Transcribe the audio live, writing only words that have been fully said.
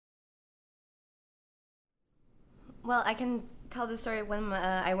Well, I can tell the story when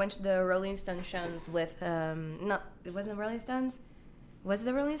I went to the Rolling Stones shows with no, it wasn't Rolling Stones. Was it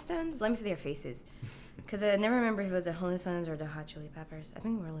the Rolling Stones? Let me see their faces, because I never remember if it was the Rolling Stones or the Hot Chili Peppers. I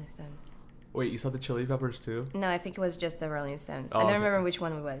think Rolling Stones. Wait, you saw the Chili Peppers too? No, I think it was just the Rolling Stones. Oh, I don't okay. remember which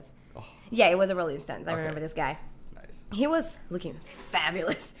one it was. Oh. Yeah, it was the Rolling Stones. I Okay. remember this guy. Nice. He was looking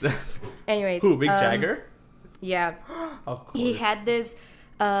fabulous. Anyways. Who? Mick Jagger? Yeah. Of course. He had this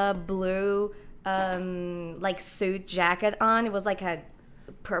blue like suit jacket on. It was like a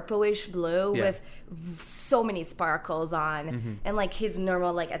purplish blue with so many sparkles on, and like his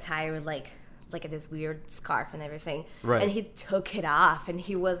normal like attire with like this weird scarf and everything. Right. And he took it off, and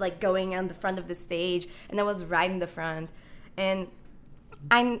he was like going on the front of the stage, and I was right in the front. And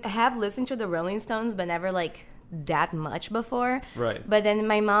I have listened to the Rolling Stones, but never like that much before. Right. But then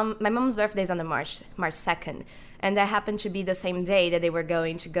my mom's birthday is on the March 2nd, and that happened to be the same day that they were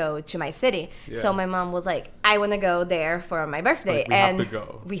going to go to my city. Yeah. So my mom was like, I want to go there for my birthday. Like, we and have to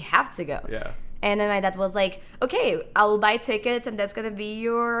go. We have to go. Yeah. And then my dad was like, okay, I'll buy tickets, and that's gonna be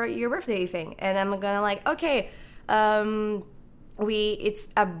your birthday thing. And I'm gonna like, okay, it's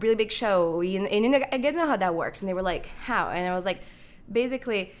a really big show, and you know, I get to know how that works. And they were like, how? And I was like,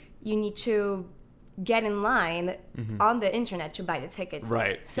 basically, you need to get in line on the internet to buy the tickets.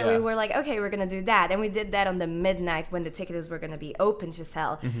 Right. So we were like, okay, we're gonna do that, and we did that on the midnight when the tickets were gonna be open to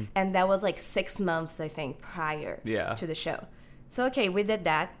sell, and that was like 6 months, I think, prior to the show. So okay, we did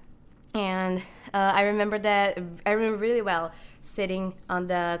that. And I remember really well sitting on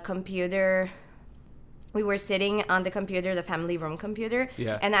the computer. We were sitting on the computer, the family room computer.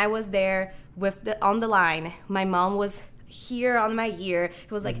 Yeah. And I was there on the line. My mom was here on my ear.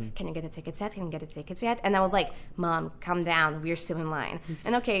 He was like, can you get the tickets yet? Can you get the tickets yet? And I was like, Mom, calm down. We're still in line.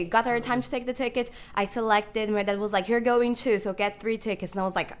 And okay, got our time to take the tickets. I selected. My dad was like, you're going too, so get 3 tickets. And I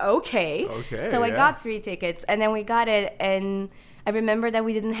was like, okay. So I got 3 tickets. And then we got it. And I remember that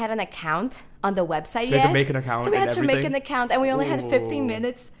we didn't have an account on the website yet. So you had to make an account. So we had to make an account, and we only had 15 Ooh.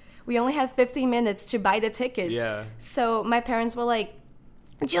 minutes. We only had 15 minutes to buy the tickets. Yeah. So my parents were like,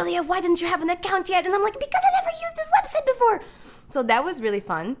 Julia, why didn't you have an account yet? And I'm like, because I never used this website before. So that was really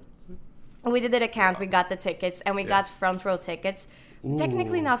fun. We did an account, we got the tickets, and we got front row tickets. Ooh.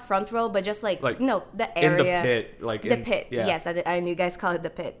 Technically not front row, but just like no, the area. In the pit. Like the pit. Yeah. Yes, I knew you guys call it the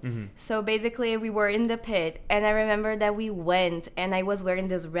pit. So basically we were in the pit, and I remember that we went, and I was wearing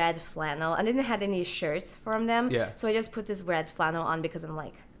this red flannel. I didn't have any shirts from them. Yeah. So I just put this red flannel on because I'm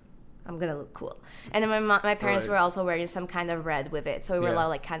like, I'm gonna look cool. And then my parents were also wearing some kind of red with it, so we were all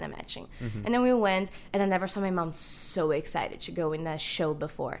like kind of matching. And then we went, and I never saw my mom so excited to go in the show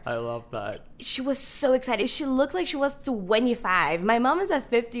before. I love that. She was so excited. She looked like she was 25. My mom is a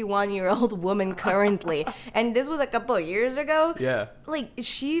 51-year-old woman currently, and this was a couple of years ago. Yeah. Like,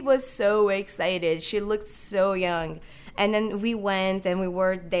 she was so excited. She looked so young. And then we went, and we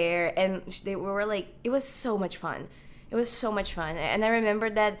were there, and we were like, it was so much fun. It was so much fun. And I remember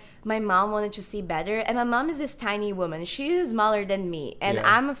that my mom wanted to see better. And my mom is this tiny woman. She is smaller than me. And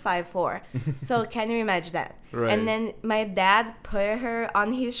I'm a 5'4". So can you imagine that? Right. And then my dad put her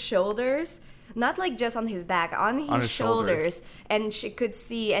on his shoulders. Not like just on his back, on his shoulders. And she could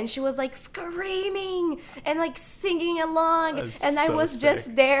see. And she was like screaming and like singing along. That's and I so was sick.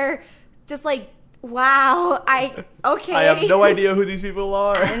 just there, just like, wow, okay. I have no idea who these people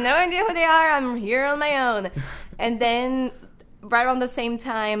are. I have no idea who they are. I'm here on my own. And then right around the same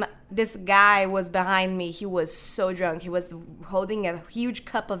time, this guy was behind me. He was so drunk. He was holding a huge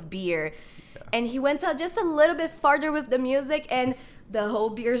cup of beer. Yeah. And he went out just a little bit farther with the music, and the whole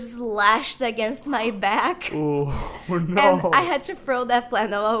beer slashed against my back. Ooh, no. And I had to throw that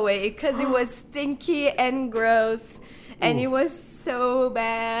flannel away because it was stinky and gross. And it was so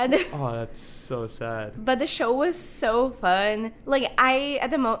bad. Oh, that's so sad. But the show was so fun. Like, at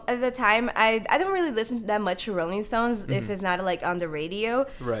the time, I don't really listen that much to Rolling Stones if it's not like on the radio.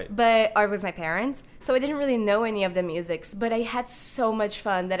 Right. Or with my parents. So I didn't really know any of the musics. But I had so much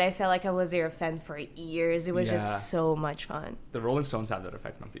fun that I felt like I was their fan for years. It was just so much fun. The Rolling Stones have that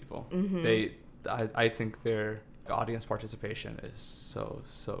effect on people. I think their audience participation is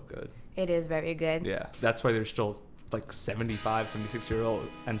so good. It is very good. Yeah, that's why they're still like 75, 76-year-old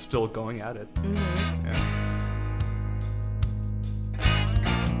and still going at it. Yeah.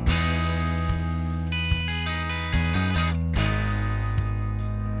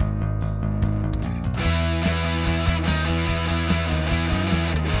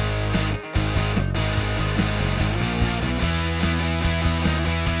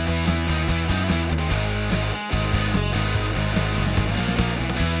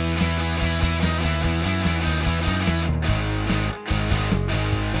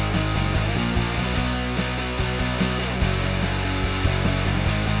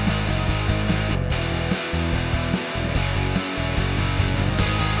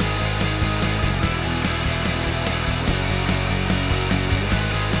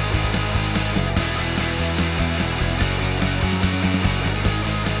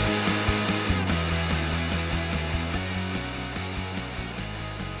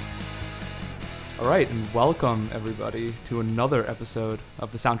 right, and welcome everybody to another episode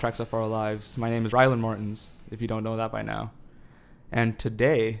of the Soundtracks of Our Lives. My name is Rylan Martins, if you don't know that by now. And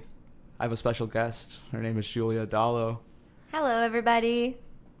today, I have a special guest. Her name is Júlia D'Aló. Hello, everybody.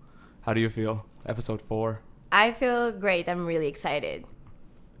 How do you feel? Episode 4. I feel great. I'm really excited.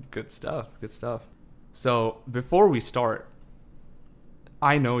 Good stuff. Good stuff. So, before we start,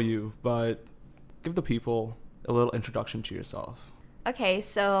 I know you, but give the people a little introduction to yourself. Okay,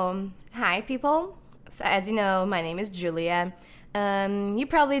 so hi, people. So, as you know, my name is Júlia. You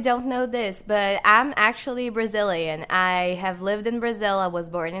probably don't know this, but I'm actually Brazilian. I have lived in Brazil. I was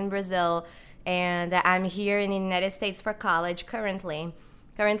born in Brazil, and I'm here in the United States for college currently.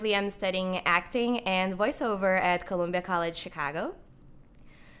 Currently, I'm studying acting and voiceover at Columbia College, Chicago.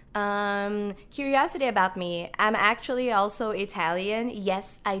 Curiosity about me, I'm actually also Italian.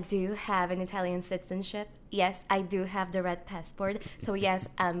 Yes, I do have an Italian citizenship. Yes, I do have the red passport. So yes,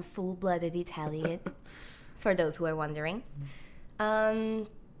 I'm full-blooded Italian, for those who are wondering. I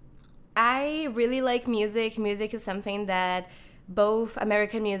really like music. Music is something that both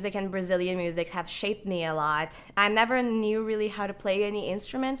American music and Brazilian music have shaped me a lot. I never knew really how to play any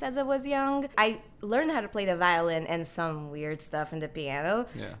instruments as I was young. I learned how to play the violin and some weird stuff in the piano,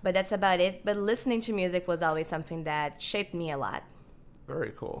 but that's about it. But listening to music was always something that shaped me a lot.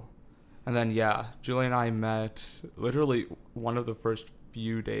 Very cool. And then, Julie and I met literally one of the first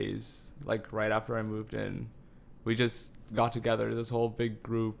few days, like right after I moved in. We just got together, this whole big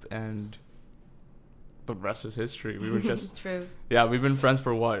group, and the rest is history. We were just True. Yeah, we've been friends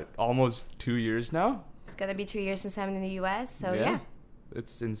for almost 2 years now. It's gonna be 2 years since I'm in the US, so yeah.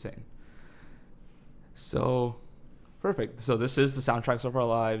 It's insane. So perfect. So this is the Soundtracks of Our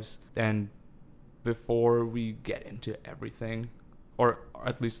Lives, and before we get into everything, or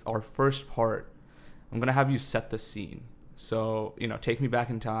at least our first part, I'm gonna have you set the scene. So, take me back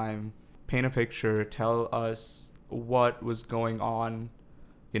in time, paint a picture, tell us what was going on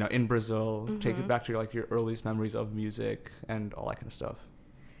in Brazil. Take it back to your earliest memories of music and all that kind of stuff.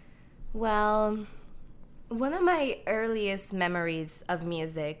 Well, one of my earliest memories of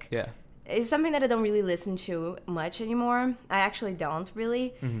music is something that I don't really listen to much anymore. I actually don't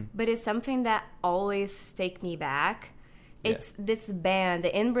really, but it's something that always take me back. It's this band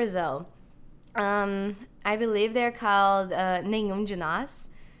in Brazil. I believe they're called Nenhum de Nós,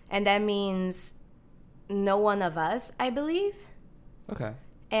 and that means no one of us, I believe. Okay.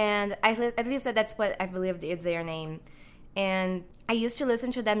 And at least that's what I believe is their name. And I used to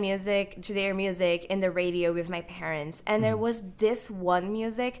listen to their music in the radio with my parents. And there was this one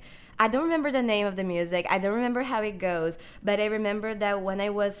music. I don't remember the name of the music. I don't remember how it goes. But I remember that when I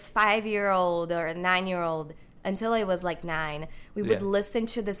was 5-year-old or 9-year-old, until I was like 9, we would listen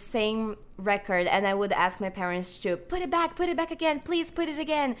to the same record, and I would ask my parents to put it back again, please put it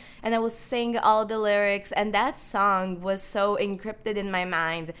again, and I would sing all the lyrics, and that song was so encrypted in my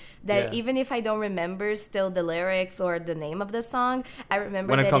mind that even if I don't remember still the lyrics or the name of the song, I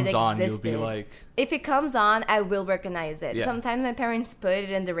remember that it existed. When it comes on, you'll be like... If it comes on, I will recognize it. Sometimes my parents put it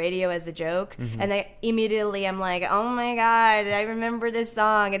in the radio as a joke, and I'm like, oh my god, I remember this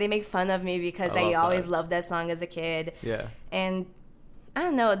song, and they make fun of me because I always loved that song as a kid. And I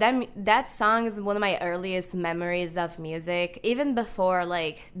don't know, that song is one of my earliest memories of music, even before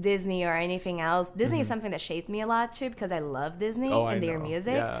like Disney or anything else. Disney is something that shaped me a lot too, because I love Disney and their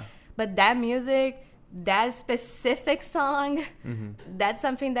music. But that music, that specific song, that's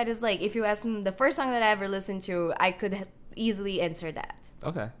something that is like, if you ask me the first song that I ever listened to, I could easily answer that.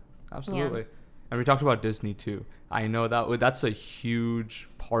 Okay, absolutely. And we talked about Disney too. I know that's a huge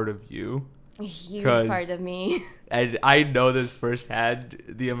part of you. A huge part of me. And I know this firsthand.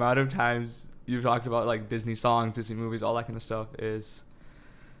 The amount of times you've talked about like Disney songs, Disney movies, all that kind of stuff is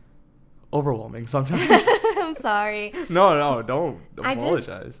overwhelming sometimes. I'm sorry. No, don't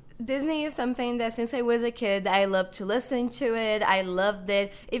apologize. Disney is something that since I was a kid, I loved to listen to it. I loved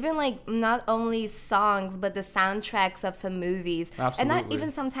it. Even like not only songs, but the soundtracks of some movies. Absolutely. And not even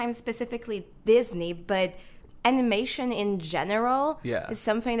sometimes specifically Disney, but animation in general is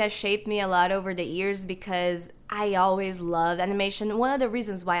something that shaped me a lot over the years, because I always loved animation. One of the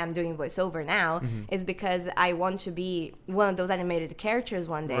reasons why I'm doing voiceover now is because I want to be one of those animated characters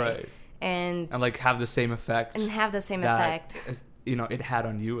one day. Right. And like have the same effect. And have the same effect. It had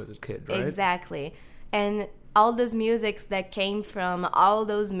on you as a kid, right? Exactly. And all those musics that came from all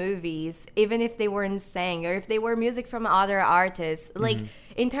those movies, even if they weren't sang or if they were music from other artists, like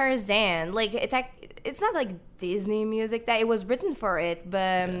in Tarzan, like it's not like Disney music that it was written for it,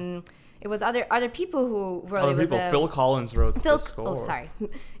 but it was other people who wrote it. Phil Collins wrote the score. Oh, sorry.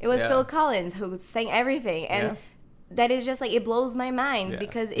 It was Phil Collins who sang everything. And that is just like, it blows my mind, Yeah.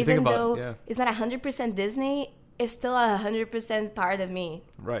 because You even think about though it, yeah. it's not 100% Disney, it's still 100% part of me.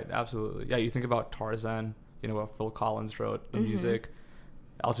 Right, absolutely. Yeah, you think about Tarzan, you know, what Phil Collins wrote, the music.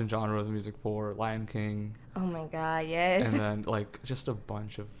 Elton John wrote the music for Lion King. Oh my God, yes. And then, like, just a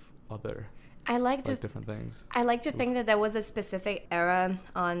bunch of other, I like to different things. I like to think that there was a specific era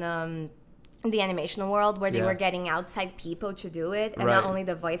on the animation world where they were getting outside people to do it, and not only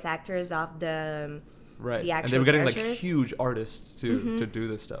the voice actors of the Right. actual And they were getting characters. like huge artists to do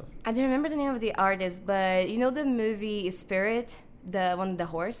this stuff. I don't remember the name of the artist, but you know the movie Spirit, the one with the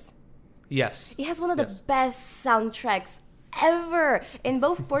horse? Yes. It has one of the best soundtracks ever in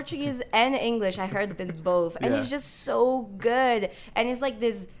both Portuguese and English. I heard them both, and it's just so good. And it's like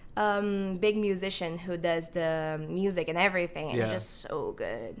this big musician who does the music and everything, and it's just so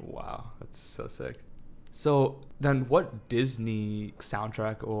good. Wow, that's so sick. So then, what Disney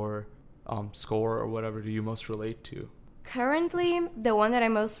soundtrack or score or whatever do you most relate to? Currently, the one that I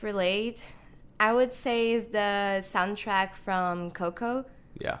most relate, I would say, is the soundtrack from Coco.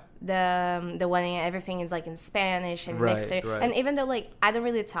 Yeah. The one in everything is like in Spanish and mixed. Right. And even though like I don't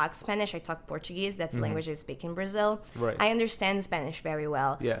really talk Spanish, I talk Portuguese. That's the language I speak in Brazil. Right. I understand Spanish very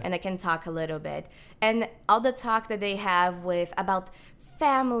well. Yeah. And I can talk a little bit. And all the talk that they have about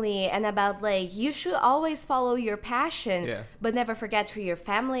family and about like you should always follow your passion, but never forget who your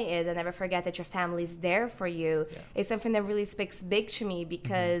family is, and never forget that your family is there for you. It's something that really speaks big to me,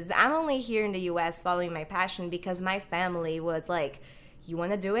 because I'm only here in the US following my passion because my family was like, you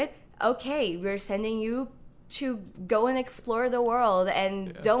want to do it? Okay, we're sending you to go and explore the world,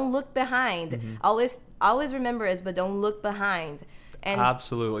 and don't look behind. Always remember us, but don't look behind. And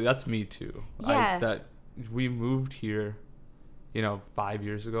absolutely, that's me too. Yeah. That we moved here, 5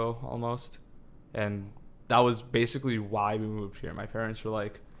 years ago almost, and that was basically why we moved here. My parents were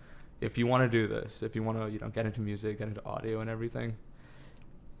like, if you want to do this, if you want to, get into music, get into audio and everything,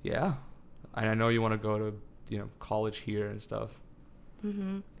 and I know you want to go to, college here and stuff.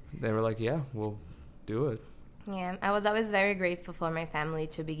 They were like, yeah, we'll do it. Yeah, I was always very grateful for my family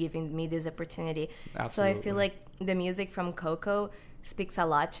to be giving me this opportunity. Absolutely. So I feel like the music from Coco speaks a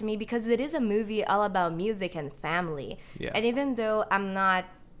lot to me, because it is a movie all about music and family. Yeah. And even though I'm not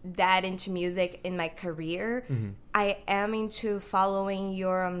that into music in my career, I am into following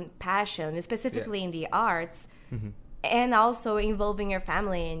your passion, specifically in the arts, and also involving your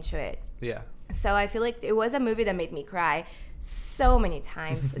family into it. Yeah. So I feel like it was a movie that made me cry so many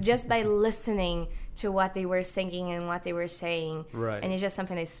times just by listening to what they were singing and what they were saying. Right. And it's just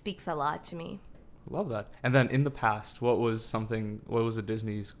something that speaks a lot to me. Love that. And then in the past, what was a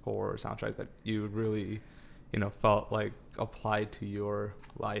Disney score or soundtrack that you really, felt like applied to your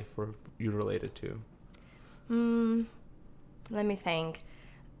life or you related to? Let me think.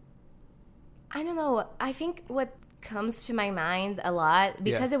 I don't know. I think what comes to my mind a lot,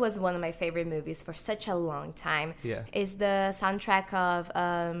 because it was one of my favorite movies for such a long time, is the soundtrack of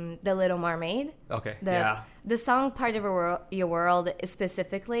The Little Mermaid. Okay. The song Part of Your World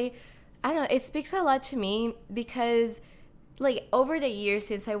specifically, I don't know, it speaks a lot to me, because like over the years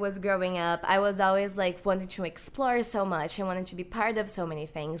since I was growing up, I was always like wanting to explore so much and wanted to be part of so many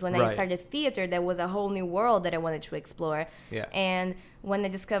things. When I started theater, there was a whole new world that I wanted to explore. And when I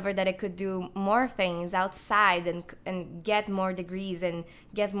discovered that I could do more things outside and get more degrees and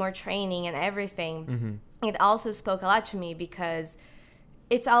get more training and everything, it also spoke a lot to me, because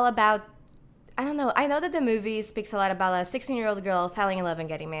it's all about, I don't know. I know that the movie speaks a lot about a 16-year-old girl falling in love and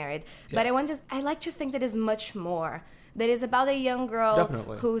getting married, but I like to think that it's much more. That is about a young girl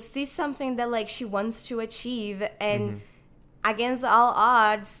who sees something that like she wants to achieve, and against all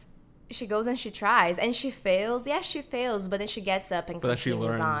odds, she goes and she tries, and she fails. Yes, she fails, but then she gets up and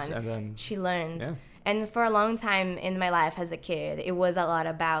continues on. And then she learns. And for a long time in my life as a kid, it was a lot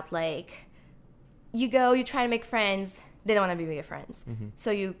about like, you try to make friends. They don't want to be your friends.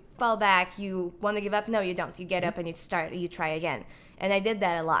 So you fall back, you want to give up. No, you don't. You get up and you try again. And I did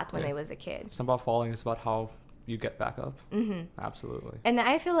that a lot when I was a kid. It's not about falling. It's about how you get back up. Absolutely. And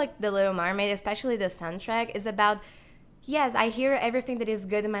I feel like The Little Mermaid, especially the soundtrack, is about, yes, I hear everything that is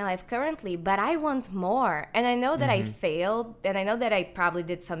good in my life currently, but I want more. And I know that I failed, and I know that I probably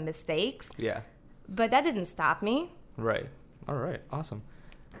did some mistakes. Yeah. But that didn't stop me. Right. All right. Awesome.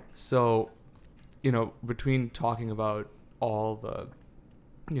 So, between talking about all the,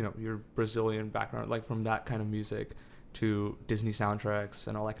 your Brazilian background, like from that kind of music to Disney soundtracks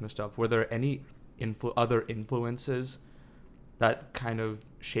and all that kind of stuff, were there any other influences that kind of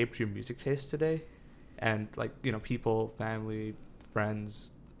shaped your music taste today? And like, people, family,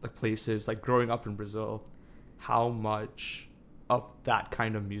 friends, like places, like growing up in Brazil, how much of that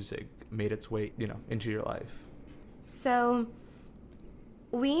kind of music made its way, into your life? So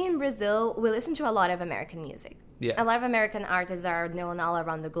we in Brazil, we listen to a lot of American music. Yeah. A lot of American artists are known all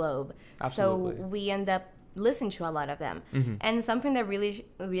around the globe. Absolutely. So we end up listening to a lot of them. And something that really,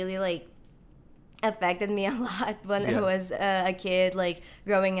 really like affected me a lot when I was a kid, like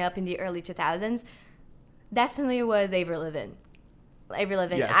growing up in the early 2000s, definitely was Avril Lavigne. Avril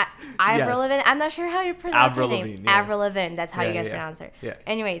Lavigne. Yes. Avril Lavigne. I'm not sure how you pronounce her name. Lavigne, yeah. Avril Lavigne. That's how you guys pronounce her. Yeah.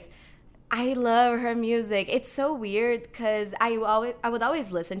 Anyways, I love her music. It's so weird because I would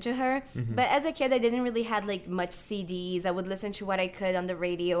always listen to her, but as a kid I didn't really have like much CDs. I would listen to what I could on the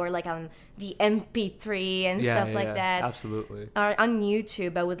radio or like on the MP3 and stuff like that. Absolutely. Or on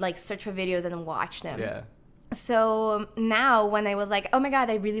YouTube, I would like search for videos and then watch them. Yeah. So now when I was like, oh my God,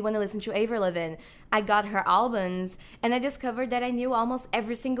 I really want to listen to Avril Lavigne, I got her albums and I discovered that I knew almost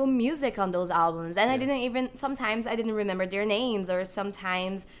every single music on those albums. And sometimes I didn't remember their names, or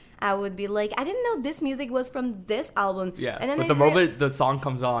sometimes I would be like, I didn't know this music was from this album. Yeah, and then but the moment the song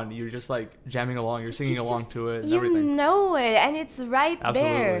comes on, you're just like jamming along, you're singing along to it and everything. You know it, and it's right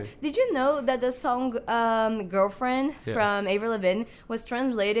Absolutely. there. Did you know that the song Girlfriend from Avril Lavigne was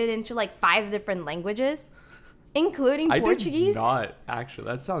translated into like 5 different languages? Including Portuguese. I did not, actually.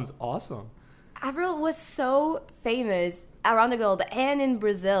 That sounds awesome. Avril was so famous around the globe and in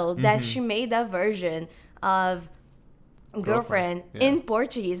Brazil that she made a version of Girlfriend in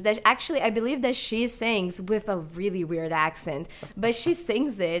Portuguese that actually I believe that she sings with a really weird accent, but she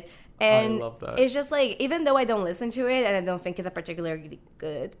sings it. And I love that. It's just like, even though I don't listen to it and I don't think it's a particularly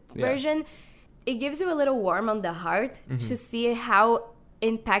good version, it gives you a little warm on the heart to see how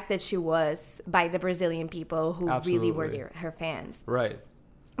impacted she was by the Brazilian people who really were her fans. Right.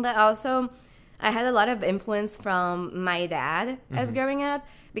 But also, I had a lot of influence from my dad as growing up,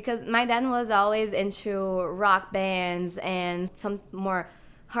 because my dad was always into rock bands and some more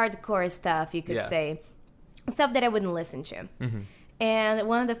hardcore stuff, you could say. Stuff that I wouldn't listen to. And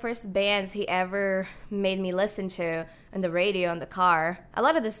one of the first bands he ever made me listen to on the radio in the car, a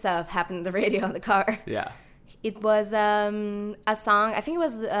lot of this stuff happened on the radio in the car. Yeah. It was a song, I think it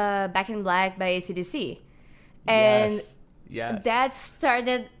was Back in Black by AC/DC. And that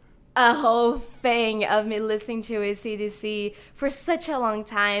started a whole thing of me listening to AC/DC for such a long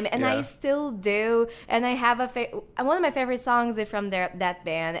time. And I still do. And I have one of my favorite songs is from that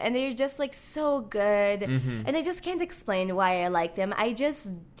band. And they're just like so good. And I just can't explain why I like them. I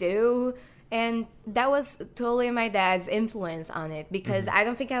just do. And that was totally my dad's influence on it, because I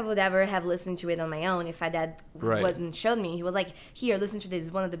don't think I would ever have listened to it on my own if my dad wasn't showed me. He was like, here, listen to this.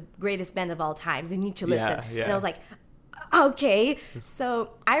 It's one of the greatest band of all times. You need to listen. And I was like, okay.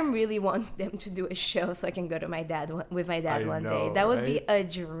 So I really want them to do a show so I can go to my dad with my dad one day. That would be a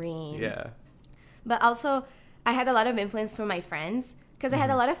dream. Yeah. But also, I had a lot of influence from my friends. Because I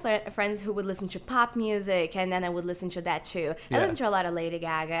had a lot of friends who would listen to pop music, and then I would listen to that too. I listened to a lot of Lady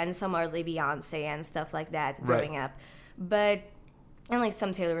Gaga and some early Beyonce and stuff like that growing up. But, and like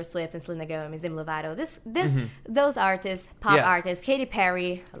some Taylor Swift and Selena Gomez, Demi Lovato, those artists, pop artists, Katy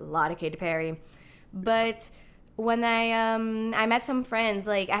Perry, a lot of Katy Perry. But when I met some friends,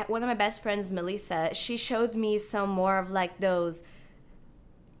 like one of my best friends, Melissa, she showed me some more of like those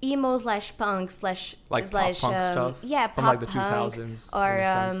emo / punk / like pop punk stuff. Yeah, from pop like the punk 2000s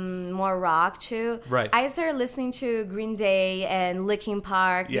or more rock too. Right. I started listening to Green Day and Linkin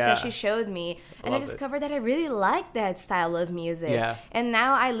Park because she showed me, and I discovered that I really like that style of music. Yeah. And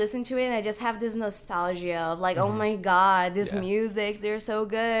now I listen to it and I just have this nostalgia of like, oh my God, this music, they're so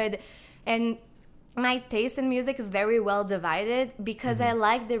good. And my taste in music is very well divided because I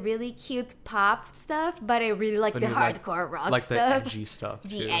like the really cute pop stuff, but I really like the hardcore rock like stuff. Like the edgy stuff,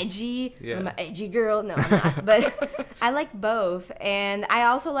 too. The edgy. Yeah. I'm an edgy girl. No, I'm not. But I like both. And I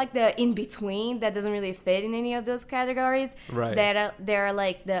also like the in-between that doesn't really fit in any of those categories. Right. They're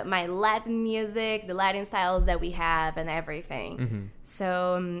like my Latin music, the Latin styles that we have and everything.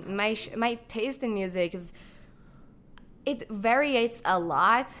 So my taste in music it varies a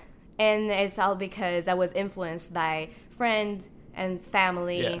lot. And it's all because I was influenced by friends and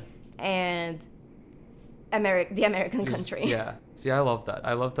family and the American country. Yeah. See, I love that.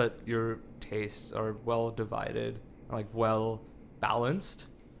 I love that your tastes are well divided, like well balanced,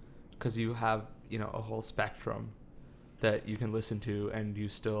 because you have, a whole spectrum that you can listen to, and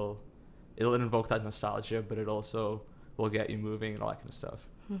it'll invoke that nostalgia, but it also will get you moving and all that kind of stuff,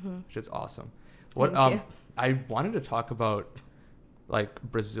 which is awesome. Thank you. I wanted to talk about like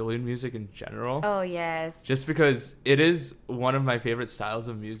Brazilian music in general. Oh, yes. Just because it is one of my favorite styles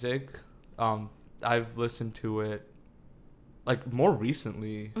of music. I've listened to it like more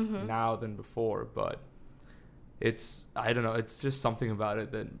recently now than before, but I don't know, it's just something about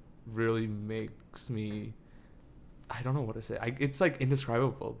it that really makes me, I don't know what to say. It's like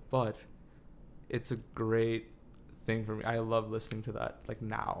indescribable, but it's a great thing for me. I love listening to that, like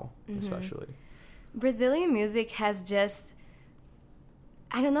now, especially. Brazilian music has just,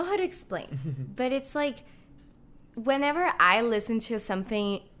 I don't know how to explain, but it's like whenever I listen to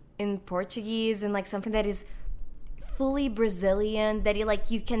something in Portuguese and like something that is fully Brazilian, that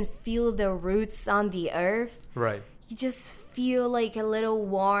you can feel the roots on the earth. Right. You just feel like a little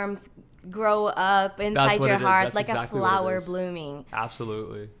warmth grow up inside your heart, like exactly a flower blooming.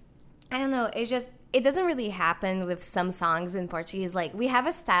 Absolutely. I don't know. It's just, it doesn't really happen with some songs in Portuguese. Like, we have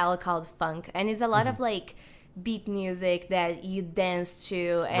a style called funk, and it's a lot of like beat music that you dance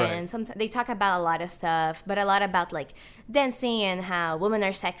to, and sometimes they talk about a lot of stuff, but a lot about like dancing and how women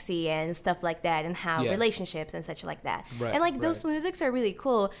are sexy and stuff like that, and how relationships and such like that. And like those musics are really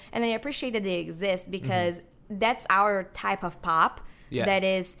cool, and I appreciate that they exist because that's our type of pop. That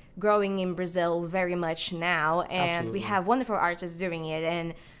is growing in Brazil very much now, and we have wonderful artists doing it,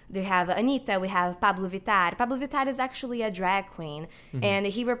 and we have Anitta, we have Pablo Vittar. Pablo Vittar is actually a drag queen, and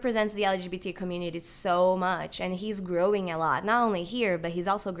he represents the LGBT community so much, and he's growing a lot, not only here, but he's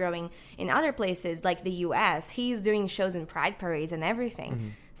also growing in other places like the US. He's doing shows in pride parades and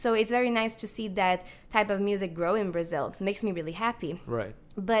everything. So it's very nice to see that type of music grow in Brazil. It makes me really happy. Right.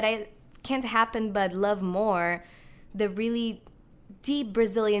 But I can't happen but love more the really deep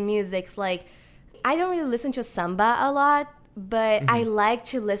Brazilian musics. Like, I don't really listen to samba a lot, but I like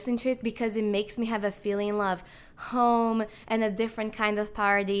to listen to it because it makes me have a feeling of home and a different kind of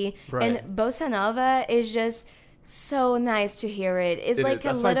party. And bossa nova is just so nice to hear it. It's like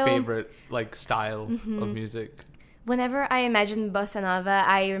a little... That's my favorite like style of music. Whenever I imagine bossa nova,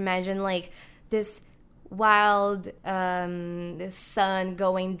 I imagine like this wild the sun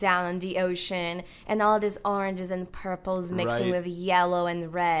going down on the ocean, and all these oranges and purples mixing with yellow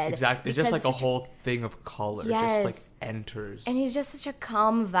and red. Exactly. It's just like a whole thing of color just like enters. And it's just such a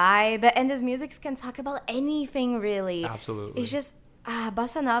calm vibe, and this music can talk about anything really. Absolutely. It's just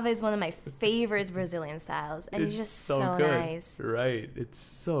bossa nova is one of my favorite Brazilian styles, and it's just so good. nice. Right. It's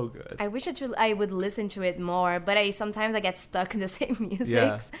so good. I wish I would listen to it more, but sometimes I get stuck in the same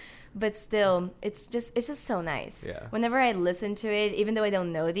music. But still, it's just so nice. Whenever I listen to it, even though I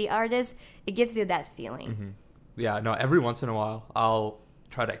don't know the artist, it gives you that feeling. Yeah, no, every once in a while, I'll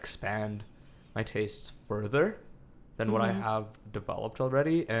try to expand my tastes further than what I have developed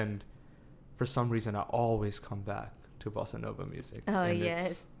already. And for some reason, I always come back to bossa nova music. Oh, and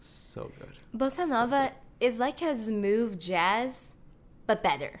yes. It's so good. Bossa nova is like a smooth jazz, but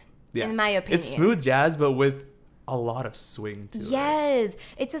better, in my opinion. It's smooth jazz, but with a lot of swing to it. Yes,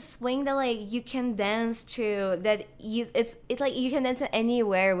 it's a swing that like you can dance to. It's like you can dance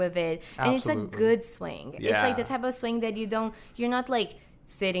anywhere with it, and it's a good swing. It's like the type of swing that you're not like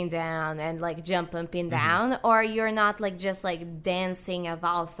sitting down and like jumping up and down, or you're not like just like dancing a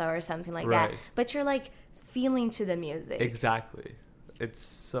valsa or something like that. But you're like feeling to the music. Exactly. It's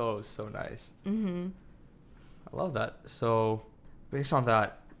so nice. I love that. So based on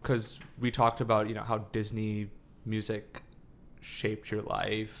that, because we talked about how Disney music shaped your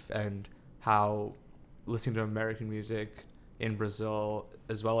life, and how listening to American music in Brazil,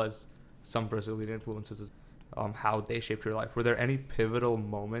 as well as some Brazilian influences, how they shaped your life. Were there any pivotal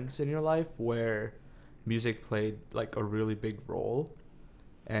moments in your life where music played like a really big role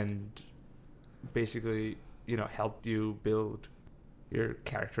and basically helped you build your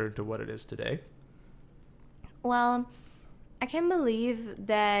character into what it is today? Well, I can't believe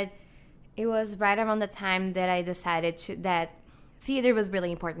that it was right around the time that I decided that theater was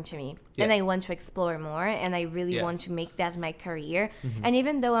really important to me, and I want to explore more, and I really want to make that my career. And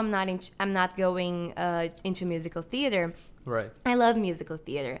even though I'm not going into musical theater, I love musical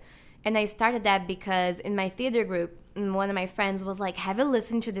theater, and I started that because in my theater group, one of my friends was like, "Have you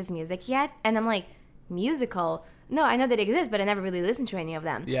listened to this music yet?" And I'm like, "Musical? No, I know that it exists, but I never really listened to any of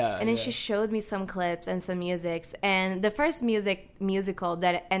them." And then she showed me some clips and some musics, and the first musical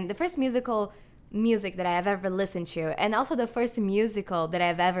that I have ever listened to, and also the first musical that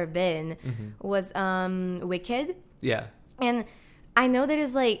I've ever been was Wicked. And I know that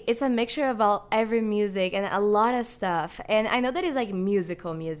it's a mixture of every music and a lot of stuff, and I know that it's like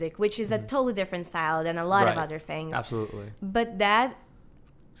musical music, which is a totally different style than a lot of other things. Absolutely. But that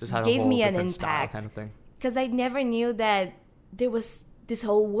just had gave me an impact, kind of thing. Because I never knew that there was this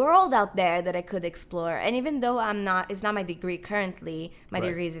whole world out there that I could explore. And even though it's not my degree currently, my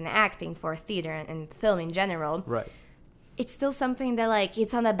degree is in acting for theater and film in general. It's still something that like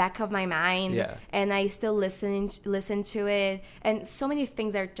it's on the back of my mind, and I still listen to it. And so many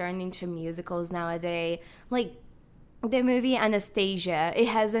things are turned into musicals nowadays. Like the movie Anastasia, it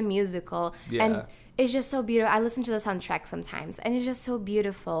has a musical, and it's just so beautiful. I listen to the soundtrack sometimes, and it's just so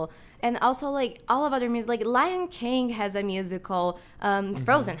beautiful. And also, like, all of other music, like Lion King has a musical,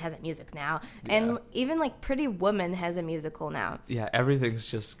 Frozen has a music now, and even like Pretty Woman has a musical now. Yeah, everything's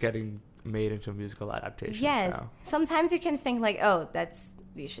just getting made into musical adaptations now. Sometimes you can think like, oh,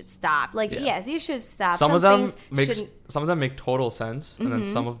 you should stop. Like, yes, you should stop. Some of them make total sense, and then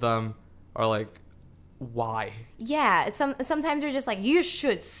some of them are like, why? Yeah, sometimes you're just like, you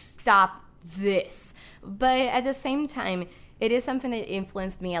should stop this. But at the same time, it is something that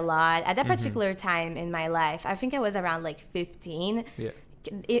influenced me a lot at that particular time in my life. I think I was around like 15. Yeah.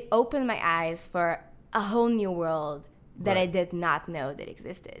 It opened my eyes for a whole new world that I did not know that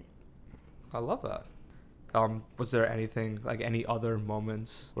existed. I love that. Was there anything, like any other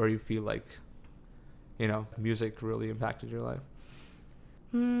moments where you feel like, music really impacted your life?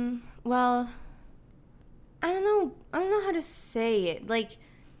 Well, I don't know how to say it. Like,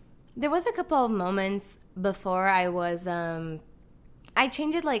 there was a couple of moments before I was, I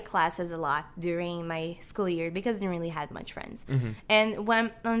changed like classes a lot during my school year because I didn't really have much friends. And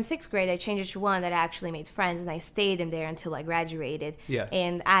when on 6th grade, I changed to one that I actually made friends, and I stayed in there until I graduated. Yeah.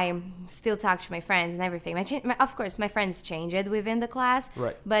 And I still talk to my friends and everything. Of course, my friends changed within the class.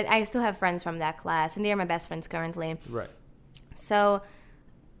 Right. But I still have friends from that class, and they are my best friends currently. Right. So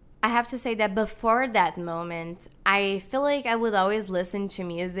I have to say that before that moment, I feel like I would always listen to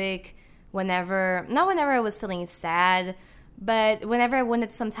music not whenever I was feeling sad, but whenever I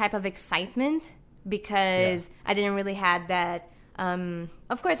wanted some type of excitement, because I didn't really have that.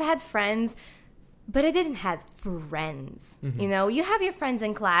 Of course, I had friends, but I didn't have friends. You have your friends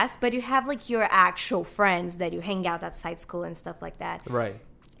in class, but you have like your actual friends that you hang out outside school and stuff like that. Right.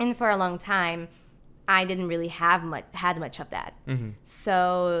 And for a long time, I didn't really had much of that.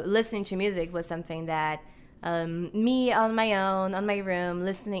 So listening to music was something that me on my own, on my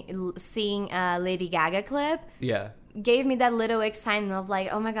room, seeing a Lady Gaga clip gave me that little excitement of like,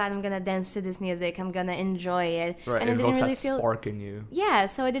 oh my God, I'm going to dance to this music. I'm going to enjoy it. Right, and it didn't really feel spark in you. Yeah,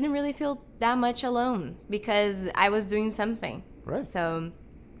 so I didn't really feel that much alone because I was doing something. Right. So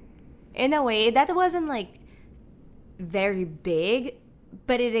in a way, that wasn't like very big,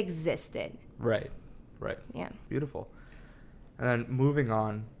 but it existed. Right. Yeah. Beautiful. And then moving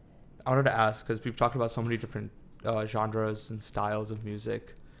on, I wanted to ask, because we've talked about so many different genres and styles of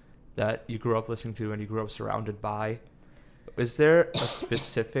music that you grew up listening to and you grew up surrounded by. Is there a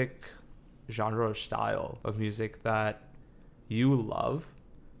specific genre or style of music that you love,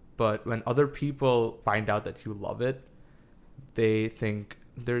 but when other people find out that you love it, they think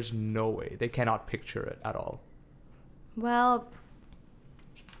there's no way, they cannot picture it at all? Well,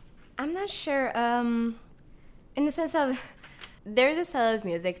 I'm not sure. In the sense of, there's a style of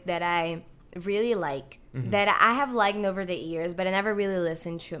music that I really like, that I have liked over the years, but I never really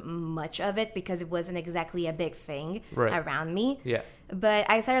listened to much of it because it wasn't exactly a big thing around me. Yeah. But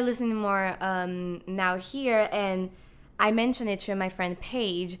I started listening more now here, and I mentioned it to my friend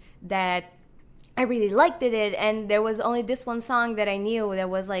Paige that I really liked it, and there was only this one song that I knew that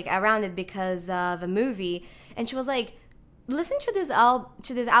was like around it because of a movie, and she was like, listen to this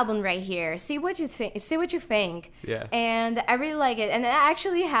album right here. See what you think. Yeah. And I really like it. And it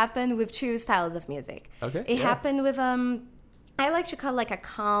actually happened with two styles of music. Okay. It happened with I like to call it like a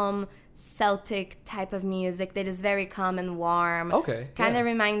calm Celtic type of music that is very calm and warm. Okay. Kind of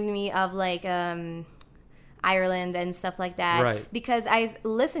remind me of like Ireland and stuff like that. Right. Because I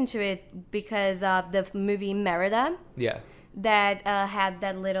listened to it because of the movie Merida. Yeah. That had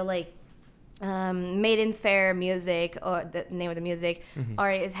that little like Maiden Fair music, or the name of the music, or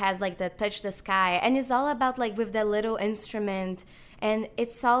it has like the Touch the Sky, and it's all about like with that little instrument, and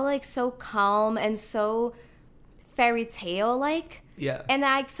it's all like so calm and so fairy tale like. Yeah. And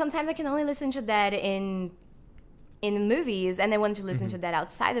sometimes I can only listen to that in movies, and I want to listen to that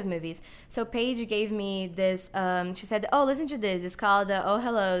outside of movies. So Paige gave me this, she said, oh, listen to this, it's called Oh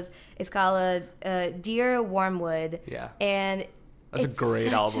Hellos, it's called Dear Wormwood. Yeah. And that's a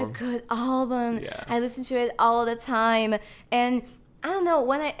great album. It's such a good album. Yeah. I listen to it all the time. And I don't know,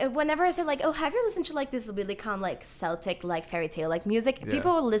 whenever I say like, oh, have you listened to like this really calm, like Celtic, like fairy tale, like music,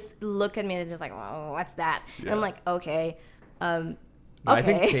 people will look at me and just like, oh, what's that? Yeah. And I'm like, okay. Okay. I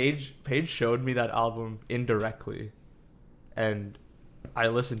think Paige showed me that album indirectly, and I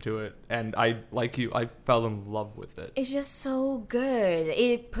listened to it, and I fell in love with it. It's just so good.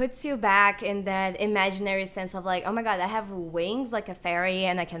 It puts you back in that imaginary sense of like, oh my God, I have wings like a fairy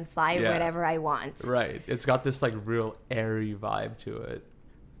and I can fly wherever I want. Right. It's got this like real airy vibe to it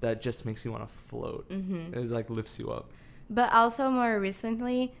that just makes you want to float. It like lifts you up. But also more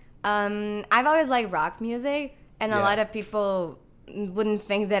recently, I've always liked rock music, and a lot of people wouldn't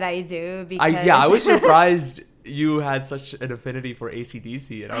think that I do because I was surprised you had such an affinity for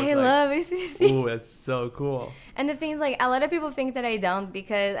AC/DC, and I was like, love AC/DC. ooh, that's so cool. And the thing is, like, a lot of people think that I don't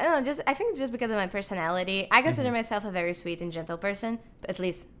because I don't know. I think just because of my personality. I consider myself a very sweet and gentle person. But at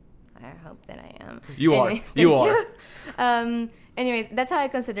least I hope that I am. You Anyway, are. You. Anyways, that's how I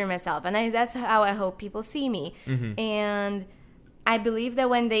consider myself, and that's how I hope people see me. And I believe that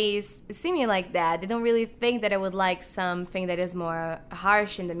when they see me like that, they don't really think that I would like something that is more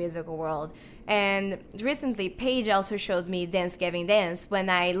harsh in the musical world. And recently, Paige also showed me Dance Gavin Dance when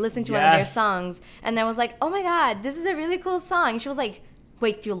I listened to one of their songs. And I was like, oh my God, this is a really cool song. She was like,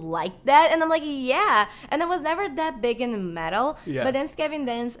 wait, you like that? And I'm like, yeah. And I was never that big in metal. Yeah. But Dance Gavin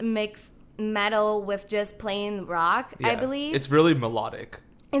Dance mixed metal with just plain rock, I believe. It's really melodic.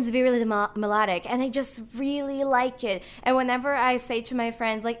 It's really melodic, and I just really like it. And whenever I say to my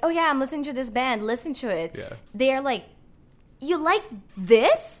friends, like, oh yeah, I'm listening to this band, listen to it. Yeah. They're like, you like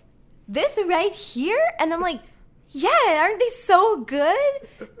this? This right here? And I'm like, yeah, aren't they so good?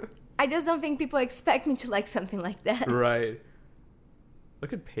 I just don't think people expect me to like something like that. Right.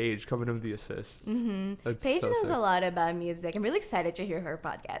 Look at Paige coming in with the assists. Paige knows a lot about music. I'm really excited to hear her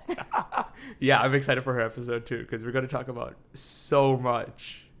podcast. Yeah, I'm excited for her episode too, because we're going to talk about so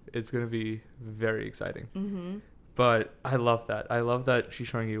much. It's going to be very exciting. But I love that. I love that she's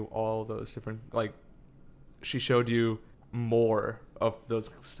showing you all those different, like, she showed you more of those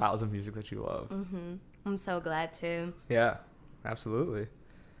styles of music that you love. I'm so glad too. Yeah, absolutely.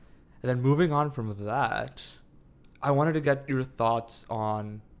 And then moving on from that, I wanted to get your thoughts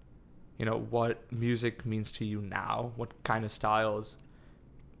on, you know, what music means to you now, what kind of styles,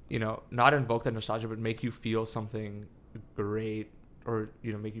 you know, not invoke that nostalgia, but make you feel something great, or,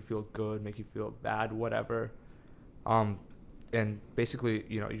 you know, make you feel good, make you feel bad, whatever. And basically,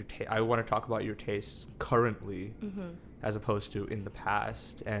 you know, I want to talk about your tastes currently as opposed to in the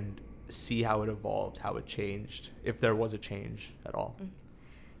past, and see how it evolved, how it changed, if there was a change at all.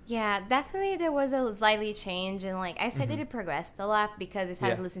 Yeah, definitely there was a slightly change, and like I said, that it progressed a lot because I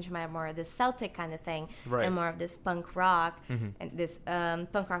started listening to more of this Celtic kind of thing, and more of this punk rock, and this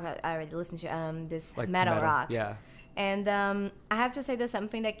punk rock I already listened to, this like metal rock. Yeah. And I have to say there's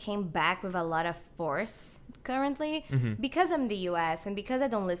something that came back with a lot of force currently because I'm the US and because I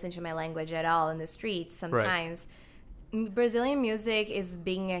don't listen to my language at all in the streets sometimes. Brazilian music is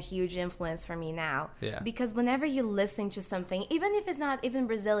being a huge influence for me now. Yeah. Because whenever you listen to something, even if it's not even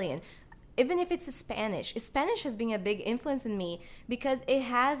Brazilian, even if it's Spanish has been a big influence in me because it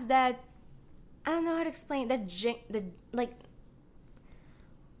has that, I don't know how to explain, like,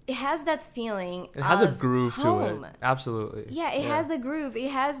 it has that feeling. It has a groove home. to it. Absolutely. Yeah, it has the groove.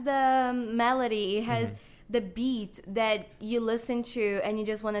 It has the melody. It has the beat that you listen to and you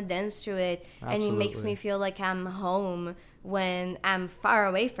just want to dance to it. Absolutely. And it makes me feel like I'm home when I'm far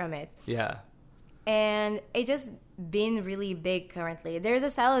away from it. Yeah. And it just been really big currently. There's a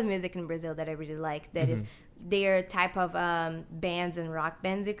style of music in Brazil that I really like that is their type of bands and rock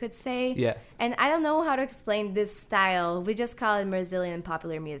bands, you could say. Yeah. And I don't know how to explain this style. We just call it Brazilian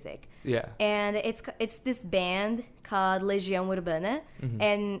popular music. Yeah. And it's this band called Legião Urbana,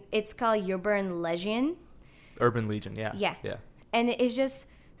 and it's called Urban Legion. Urban Legion, yeah. Yeah. Yeah. And it's just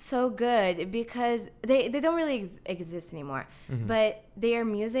so good because they don't really exist anymore. But their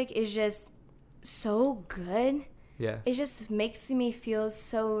music is just so good. Yeah. It just makes me feel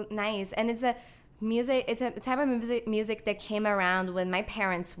so nice. And it's a type of music that came around when my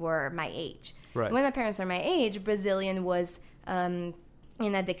parents were my age. Right. When my parents were my age, Brazilian was in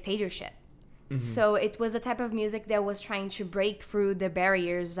a dictatorship. So it was a type of music that was trying to break through the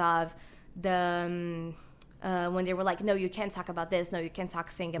barriers of the when they were like, no, you can't talk about this, no, you can't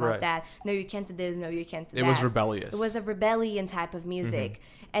sing about that, no, you can't do this, no, you can't do that. It was rebellious. It was a rebellion type of music,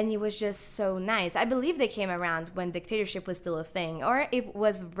 and it was just so nice. I believe they came around when dictatorship was still a thing, or it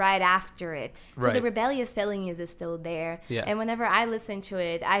was right after it. So the rebellious feeling is still there, and whenever I listen to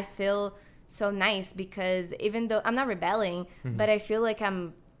it, I feel so nice because even though I'm not rebelling, but I feel like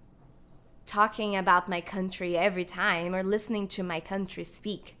I'm talking about my country every time or listening to my country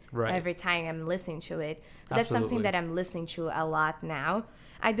speak every time I'm listening to it. So that's something that I'm listening to a lot now.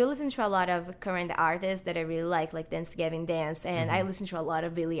 I do listen to a lot of current artists that I really like Dance Gavin Dance, and I listen to a lot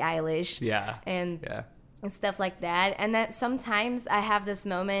of Billie Eilish and stuff like that. And that sometimes I have these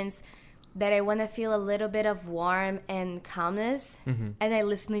moments that I want to feel a little bit of warmth and calmness, and I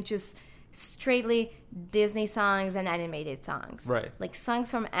listen to just straightly Disney songs and animated songs. Right. Like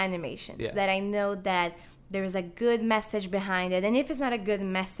songs from animations that I know that there's a good message behind it. And if it's not a good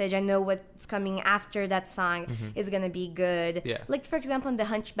message, I know what's coming after that song is going to be good. Yeah. Like, for example, in The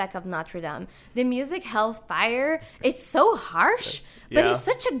Hunchback of Notre Dame, the music Hellfire, it's so harsh, but it's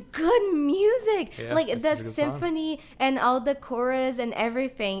such a good music. Yeah, like, it's the a good symphony and all the chorus and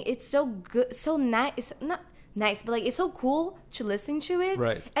everything, it's so good, so nice. It's not nice, but like it's so cool to listen to it.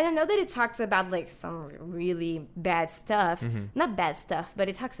 Right. And I know that it talks about like some really bad stuff. Not bad stuff, but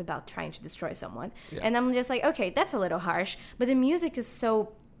it talks about trying to destroy someone. Yeah. And I'm just like, okay, that's a little harsh, but the music is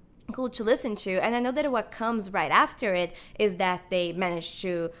so cool to listen to. And I know that what comes right after it is that they managed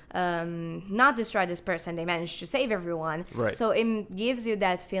to not destroy this person, they managed to save everyone. Right. So it gives you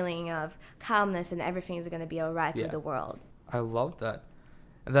that feeling of calmness and everything is going to be all right with the world. I love that.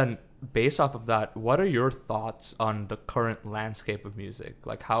 And then based off of that, what are your thoughts on the current landscape of music?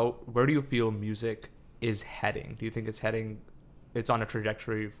 Like where do you feel music is heading? Do you think it's on a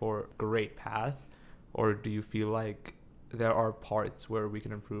trajectory for a great path? Or do you feel like there are parts where we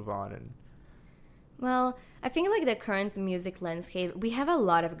can improve on? And well, I think like the current music landscape, we have a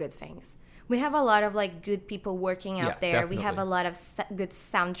lot of good things. We have a lot of like good people working out there. Definitely. We have a lot of good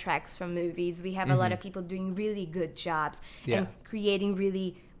soundtracks from movies. We have a lot of people doing really good jobs and creating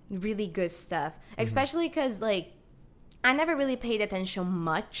really, really good stuff. Especially because like I never really paid attention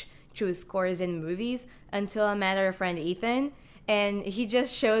much to scores in movies until I met our friend Ethan. And he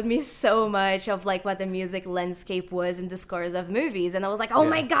just showed me so much of like what the music landscape was in the scores of movies. And I was like, oh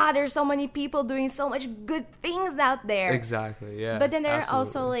my God, there's so many people doing so much good things out there. Exactly, yeah. But then there are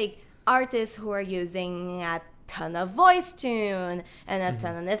also like artists who are using a ton of voice tune and a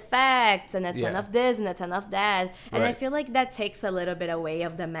ton of effects and a ton of this and a ton of that. And I feel like that takes a little bit away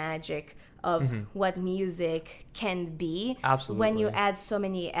of the magic of what music can be. Absolutely. When you add so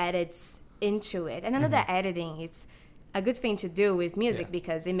many edits into it. And I know that editing, it's a good thing to do with music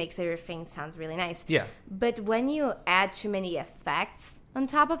because it makes everything sounds really nice. Yeah. But when you add too many effects on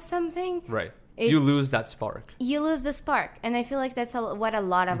top of something, right. You lose that spark. You lose the spark. And I feel like that's what a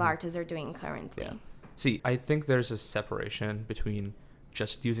lot of artists are doing currently. Yeah. See, I think there's a separation between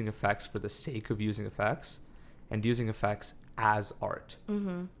just using effects for the sake of using effects and using effects as art.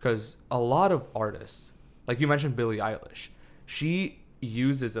 Because a lot of artists, like you mentioned Billie Eilish, she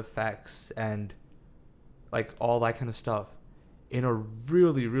uses effects and like all that kind of stuff in a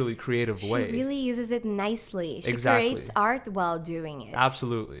really, really creative way. She really uses it nicely. She Exactly. creates art while doing it.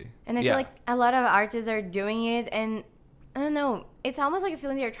 Absolutely. And I feel like a lot of artists are doing it, and I don't know, it's almost like a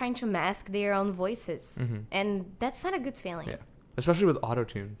feeling they're trying to mask their own voices. And that's not a good feeling. Yeah. Especially with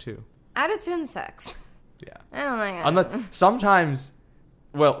autotune too. Autotune sucks. Yeah. I don't like it. Unless sometimes,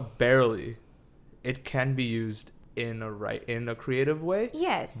 well, barely, it can be used in a creative way.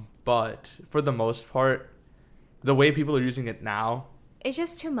 Yes. But for the most part, the way people are using it now, it's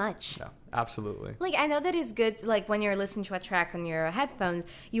just too much. no, absolutely. Like, I know that it's good, like, when you're listening to a track on your headphones,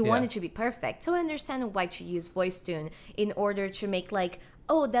 you want it to be perfect. So I understand why to use voice tune in order to make, like,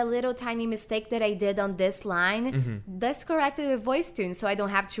 oh, that little tiny mistake that I did on this line, let's correct it with voice tune so I don't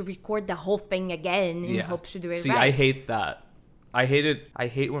have to record the whole thing again in hopes to do it See, right. I hate that. I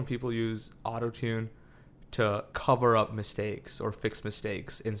hate when people use autotune to cover up mistakes or fix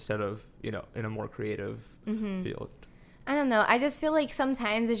mistakes instead of, in a more creative field. I don't know. I just feel like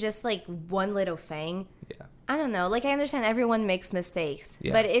sometimes it's just like one little thing. Yeah. I don't know. Like, I understand everyone makes mistakes.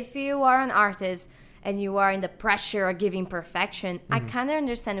 Yeah. But if you are an artist and you are in the pressure of giving perfection, I kind of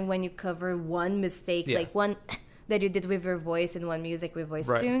understand when you cover one mistake, like one that you did with your voice and one music with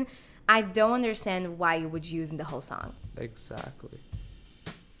voice tune. I don't understand why you would use in the whole song. Exactly.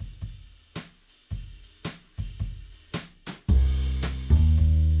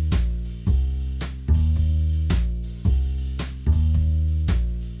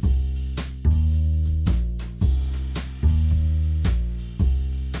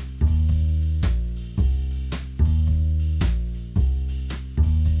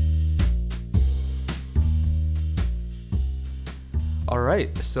 All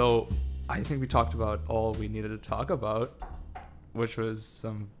right, so I think we talked about all we needed to talk about, which was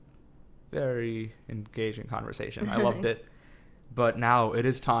some very engaging conversation. I loved it. But now it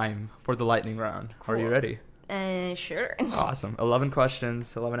is time for the lightning round. Cool. Are you ready? Sure. Awesome. 11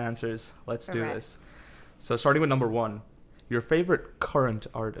 questions, 11 answers. Let's do Correct. this. So starting with number 1, your favorite current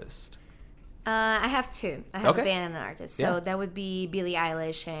artist. I have two. I have Okay. a band and an artist. So that would be Billie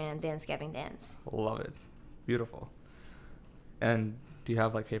Eilish and Dance Gavin Dance. Love it. Beautiful. And do you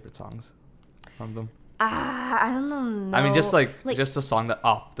have like favorite songs from them? I don't know. I mean, just just a song that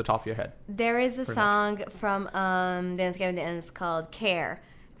off the top of your head. There is a song from Dance Gavin Dance called Care.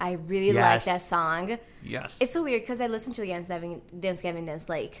 I really like that song. Yes. It's so weird because I listen to Dance Gavin Dance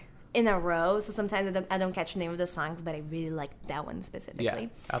like in a row, so sometimes I don't catch the name of the songs, but I really like that one specifically. Yeah,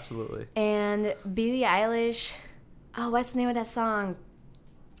 absolutely. And Billie Eilish, what's the name of that song?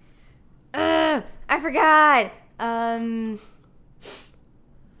 I forgot. God,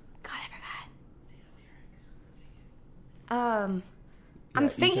 I forgot. I'm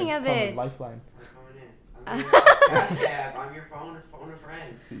thinking of it. Lifeline. Hashtag on your phone a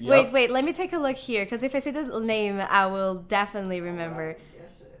friend. Yep. Wait, let me take a look here, because if I see the name, I will definitely remember.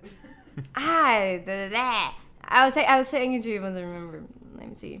 Guess it. I was saying it to you once I remember. Let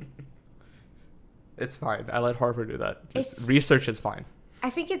me see. It's fine. I let Harper do that. Just It's- research is fine. I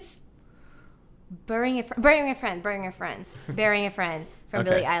think it's Burying a Friend from Okay.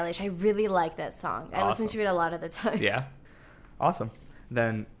 Billie Eilish. I really like that song. I listen Awesome. to it a lot of the time. Yeah. Awesome.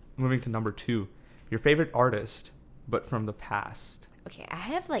 Then moving to number 2, your favorite artist, but from the past. Okay, I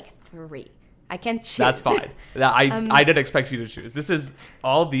have like 3. I can't choose. That's fine. I didn't expect you to choose.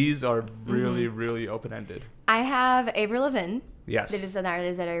 All these are really, really open-ended. I have Avril Lavigne. Yes. That is an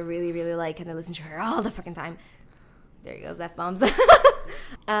artist that I really, really like, and I listen to her all the fucking time. There he goes, F-bombs.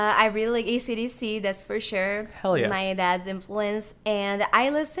 I really like AC/DC, that's for sure. Hell yeah. My dad's influence. And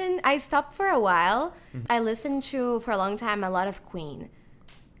I stopped for a while. I listened to, for a long time, a lot of Queen.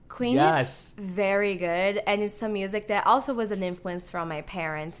 Queen Yes. is very good, and it's some music that also was an influence from my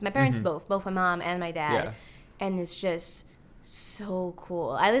parents. My parents both my mom and my dad. Yeah. And it's just so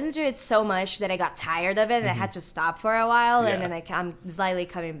cool. I listened to it so much that I got tired of it, and I had to stop for a while, Yeah. and then I'm slightly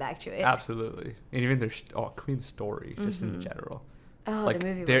coming back to it. Absolutely. And even their Queen's story, just in general. Oh, Like, the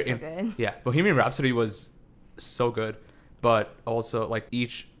movie they're was so good. Yeah, Bohemian Rhapsody was so good, but also like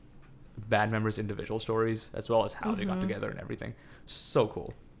each band member's individual stories, as well as how they got together and everything. So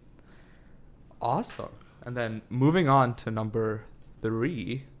cool. Awesome. And then moving on to number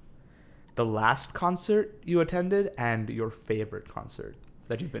 3, the last concert you attended and your favorite concert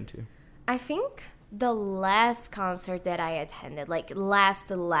that you've been to. I think the last concert that I attended, like last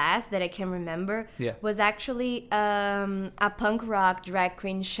that I can remember, was actually a punk rock drag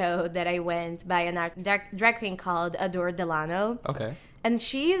queen show that I went by a drag queen called Adore Delano. Okay. And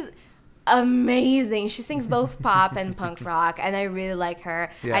she's amazing. She sings both pop and punk rock, and I really like her.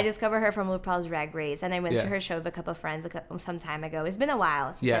 Yeah. I discovered her from RuPaul's Drag Race, and I went Yeah. to her show with a couple of friends some time ago. It's been a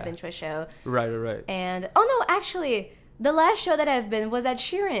while since Yeah. I've been to a show. Right. And actually, the last show that I've been was at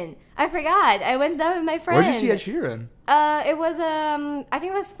Sheeran. I forgot. I went there with my friend. Where'd you see Ed Sheeran? It was I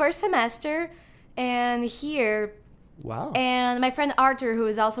think it was first semester, and here. Wow. And my friend Arthur, who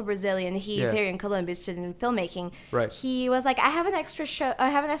is also Brazilian, he's Yeah. here in Columbia studying filmmaking. Right. He was like, I have an extra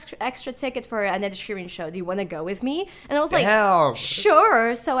extra ticket for an Ed Sheeran show. Do you want to go with me? And I was like, Damn.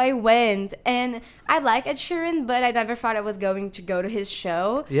 sure. So I went, and I like Ed Sheeran, but I never thought I was going to go to his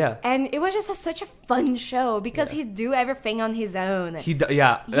show. Yeah. And it was just such a fun show because Yeah. he'd do everything on his own.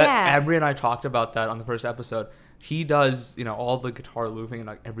 Yeah. Yeah. Ambry and I talked about that on the first episode. He does, all the guitar looping and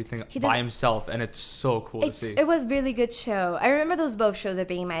like everything by himself, and it's so cool to see. It was really good show. I remember those both shows as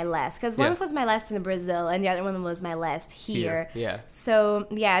being my last, because one Yeah. was my last in Brazil, and the other one was my last here. Yeah. So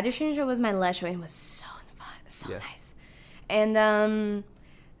yeah, the Sheeran show was my last show, and it was so fun, so Yeah. nice. And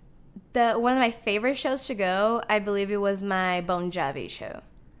the one of my favorite shows to go, I believe it was my Bon Jovi show.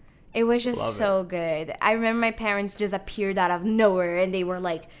 It was just Love so good. I remember my parents just appeared out of nowhere, and they were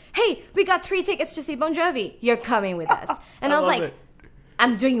like, "Hey, we got 3 tickets to see Bon Jovi. You're coming with us." And I was love like, it.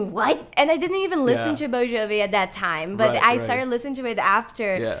 I'm doing what? And I didn't even listen Yeah. to Bon Jovi at that time, but Right, I right. started listening to it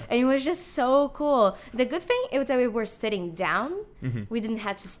after, Yeah. and it was just so cool. The good thing it was that we were sitting down. We didn't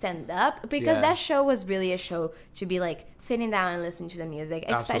have to stand up, because Yeah. that show was really a show to be like sitting down and listening to the music,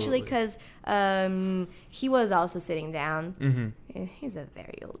 especially Absolutely. because he was also sitting down. Mm-hmm. He's a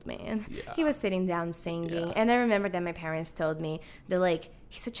very old man. Yeah. He was sitting down singing, Yeah. and I remember that my parents told me that like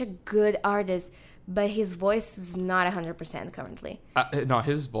he's such a good artist, but his voice is not 100% currently. No,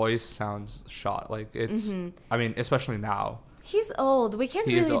 his voice sounds shot. Like it's. I mean, especially now. He's old. We can't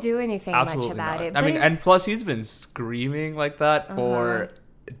He is really old. do anything Absolutely much about not. it. I but mean, in and plus he's been screaming like that for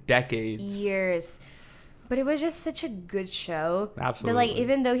decades. years. But it was just such a good show. Absolutely. That like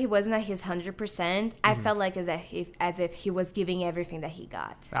even though he wasn't at his 100%, I felt like as if he was giving everything that he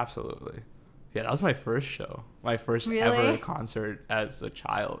got. Absolutely. Yeah, that was my first show. My first Really? ever concert as a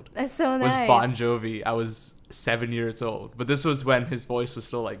child. That's so Was nice. Bon Jovi. I was 7 years old, but this was when his voice was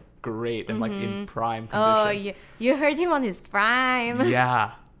still like great and like in prime Oh, condition. you heard him on his prime.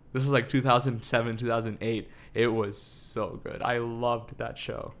 Yeah. This was like 2007, 2008. It was so good. I loved that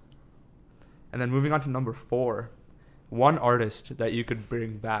show. And then moving on to number 4, one artist that you could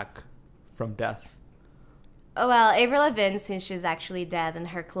bring back from death. Oh, well, Avril Lavigne, since she's actually dead and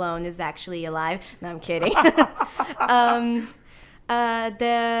her clone is actually alive. No, I'm kidding.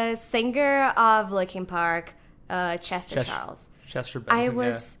 The singer of Linkin Park, Chester Charles. Chester I Bennington,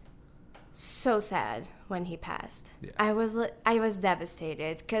 was so sad when he passed. Yeah. I was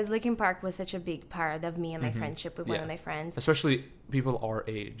devastated because Linkin Park was such a big part of me and my friendship with one of my friends. Especially people our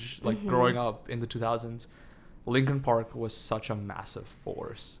age, like growing up in the 2000s. Linkin Park was such a massive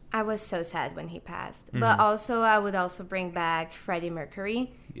force. I was so sad when he passed. But also, I would also bring back Freddie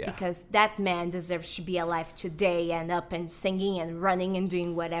Mercury. Yeah. Because that man deserves to be alive today and up and singing and running and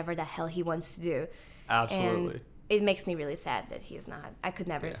doing whatever the hell he wants to do. Absolutely. And it makes me really sad that he's not. I could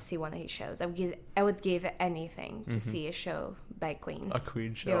never see one of his shows. I would give anything to see a show by Queen. A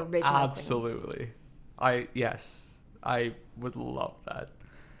Queen show. The original Absolutely. Queen. I would love that.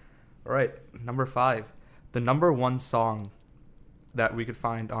 All right, number 5. The number 1 song that we could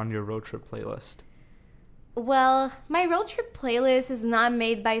find on your road trip playlist. Well, my road trip playlist is not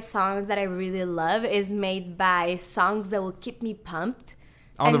made by songs that I really love. It's made by songs that will keep me pumped.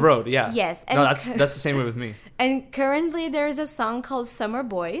 On the road, yeah. Yes. No, that's the same way with me. And currently there's a song called Summer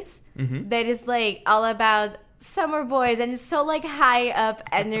Boys that is like all about summer boys and it's so like high up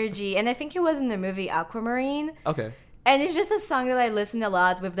energy. And I think it was in the movie Aquamarine. Okay. And it's just a song that I listen a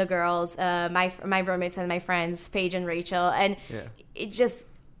lot with the girls, my roommates and my friends, Paige and Rachel. And it just,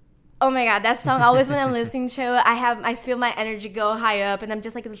 oh my God, that song, always when I'm listening to it, I feel my energy go high up and I'm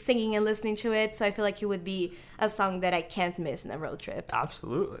just like singing and listening to it. So I feel like it would be a song that I can't miss in a road trip.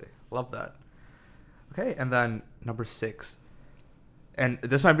 Absolutely. Love that. Okay, and then number 6. And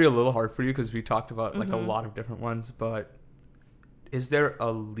this might be a little hard for you because we talked about like a lot of different ones, but is there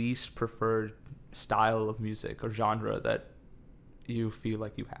a least preferred style of music or genre that you feel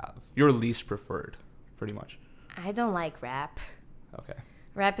like you have? Your least preferred, pretty much. I don't like rap. Okay.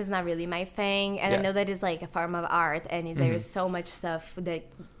 Rap is not really my thing, and I know that it's like a form of art, and there is so much stuff that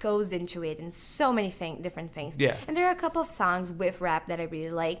goes into it, and so many different things. Yeah. And there are a couple of songs with rap that I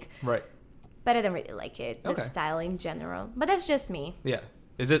really like. Right. But I don't really like it, the style in general. But that's just me. Yeah.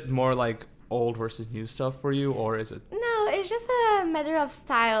 Is it more like old versus new stuff for you, or is it? No, it's just a matter of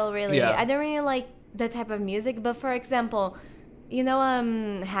style, really. Yeah. I don't really like the type of music, but for example, you know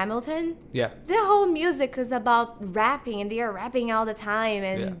Hamilton? Yeah. The whole music is about rapping, and they are rapping all the time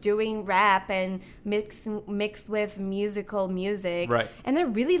and doing rap and mixed with musical music. Right. And I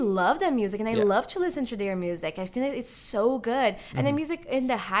really love that music, and I love to listen to their music. I feel like it's so good. And the music in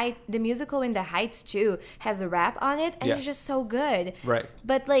the musical in the Heights too has a rap on it, and it's just so good. Right.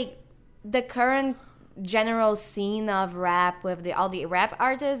 But like the current general scene of rap with all the rap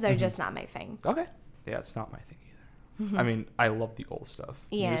artists are just not my thing. Okay. Yeah, it's not my thing either. I mean, I love the old stuff.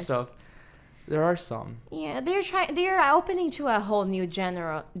 Yeah. New stuff, there are some. Yeah, they're opening to a whole new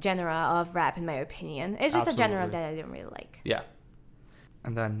genre of rap, in my opinion. It's just a genre that I don't really like. Yeah.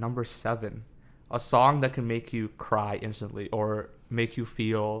 And then number 7, a song that can make you cry instantly or make you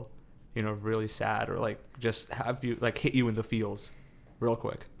feel, really sad or like just have you like hit you in the feels real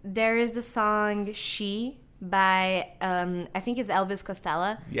quick. There is the song She by I think it's Elvis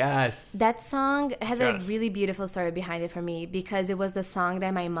Costello. Yes. That song has a really beautiful story behind it for me because it was the song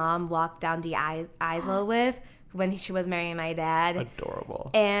that my mom walked down the aisle with when she was marrying my dad.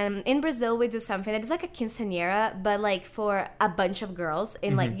 Adorable. And in Brazil we do something that is like a quinceañera, but like for a bunch of girls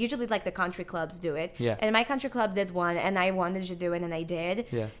in like usually like the country clubs do it. Yeah. And my country club did one and I wanted to do it and I did.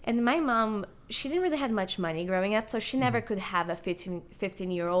 Yeah. And my mom, she didn't really have much money growing up, so she never could have a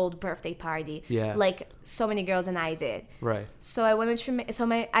 15-year-old birthday party like so many girls and I did. Right. So I wanted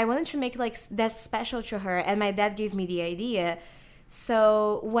to make like that special to her, and my dad gave me the idea.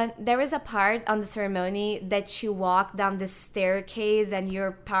 So when there is a part on the ceremony that you walk down the staircase and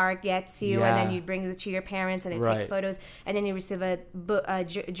your part gets you, and then you bring it to your parents and they take photos, and then you receive a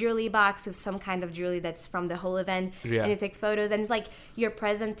jewelry box with some kind of jewelry that's from the whole event, and you take photos, and it's like your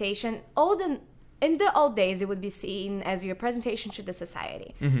presentation. In the old days, it would be seen as your presentation to the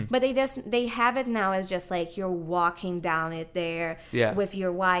society, but they have it now as just like you're walking down it there with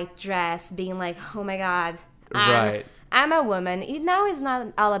your white dress, being like, oh my God, I'm a woman. Now it's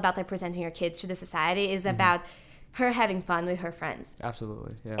not all about like presenting your kids to the society. It's about her having fun with her friends.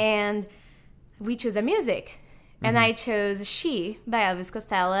 Absolutely, yeah. And we choose a music. And I chose She by Elvis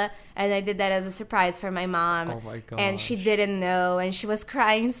Costello. And I did that as a surprise for my mom. Oh my God. And she didn't know. And she was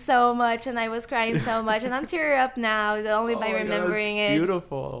crying so much. And I was crying so much. And I'm teared up now only by remembering it.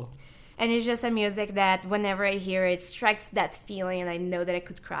 Beautiful. And it's just a music that whenever I hear it, strikes that feeling. And I know that I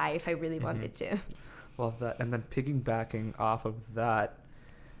could cry if I really wanted to. Love that. And then piggybacking off of that,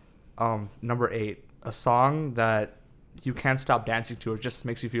 number 8, a song that you can't stop dancing to. It just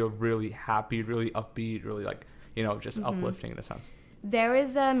makes you feel really happy, really upbeat, really like, just uplifting in a sense. There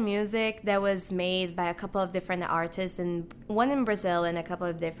is a music that was made by a couple of different artists, and one in Brazil and a couple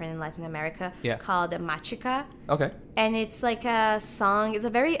of different in Latin America, called Machica. Okay. And it's like a song. It's a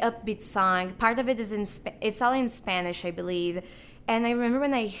very upbeat song. Part of it is it's all in Spanish, I believe. And I remember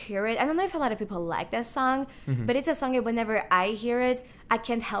when I hear it, I don't know if a lot of people like that song, but it's a song that whenever I hear it, I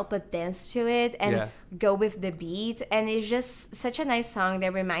can't help but dance to it and go with the beat. And it's just such a nice song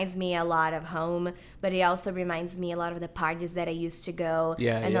that reminds me a lot of home, but it also reminds me a lot of the parties that I used to go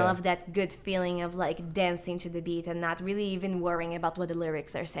and all of that good feeling of like dancing to the beat and not really even worrying about what the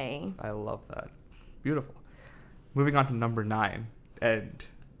lyrics are saying. I love that. Beautiful. Moving on to number 9, and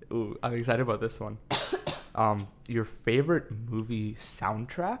I'm excited about this one. Your favorite movie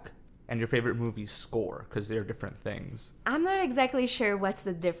soundtrack and your favorite movie score, because they're different things. I'm not exactly sure what's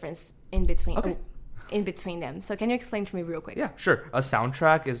the difference in between them. So can you explain to me real quick? Yeah, sure. A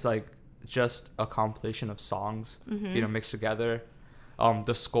soundtrack is like just a compilation of songs, mixed together.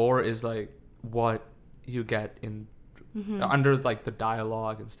 The score is like what you get in under like the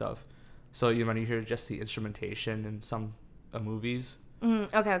dialogue and stuff. So when you hear just the instrumentation in some movies.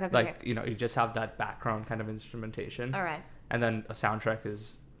 Okay. Like, you just have that background kind of instrumentation. All right. And then a soundtrack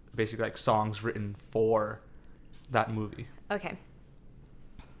is basically like songs written for that movie. Okay.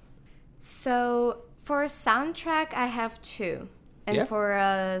 So for a soundtrack, I have 2. And for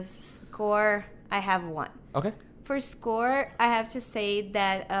a score, I have 1. Okay. For score, I have to say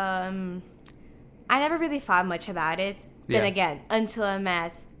that I never really thought much about it. Then again, until I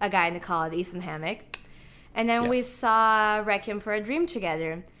met a guy called Ethan Hammock. And then we saw Requiem for a Dream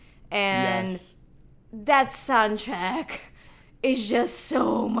together. And that soundtrack is just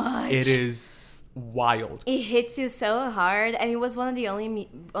so much. It is wild. It hits you so hard. And it was one of the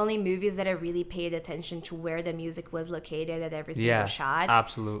only movies that I really paid attention to where the music was located at every single shot.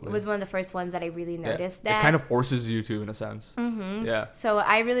 Absolutely. It was one of the first ones that I really noticed that. It kind of forces you to, in a sense. Yeah. So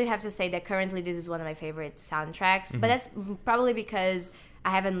I really have to say that currently this is one of my favorite soundtracks. But that's probably because I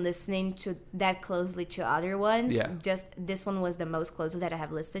haven't listened to that closely to other ones. Yeah. Just this one was the most closely that I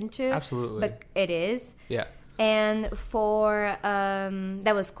have listened to. Absolutely. But it is. Yeah. And for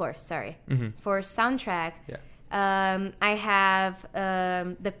that was score, sorry. For soundtrack, I have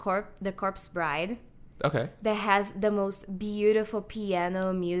the Corpse Bride. Okay. That has the most beautiful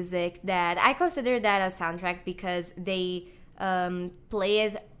piano music that I consider that a soundtrack because they play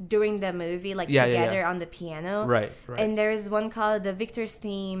it during the movie, like together on the piano. Right. And there's one called the Victor's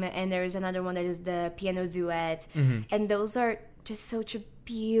Theme, and there's another one that is the piano duet. And those are just such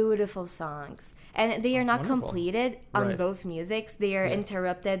beautiful songs. And they are not completed on both musics. They are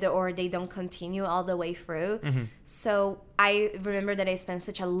interrupted or they don't continue all the way through. So I remember that I spent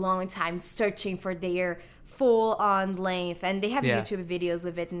such a long time searching for their full on length, and they have YouTube videos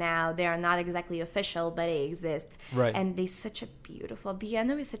with it now. They are not exactly official, but they exist. Right. And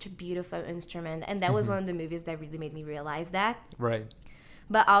piano is such a beautiful instrument, and that was one of the movies that really made me realize that. Right.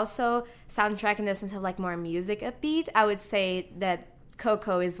 But also soundtrack in the sense of like more music upbeat, I would say that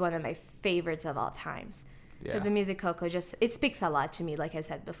Coco is one of my favorites of all times. Because the music Coco it speaks a lot to me, like I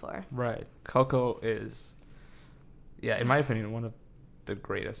said before. Right. Coco is, in my opinion, one of the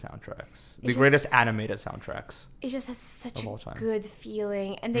greatest soundtracks. The greatest animated soundtracks. It just has such a good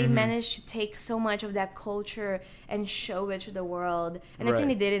feeling. And they managed to take so much of that culture and show it to the world. And I think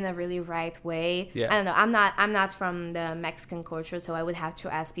they did it in a really right way. Yeah. I don't know. I'm not from the Mexican culture, so I would have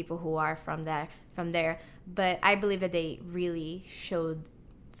to ask people who are from there. But I believe that they really showed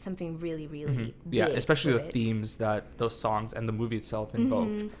something really, really big. Especially the themes that those songs and the movie itself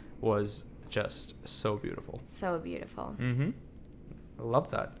invoked was just so beautiful. So beautiful. I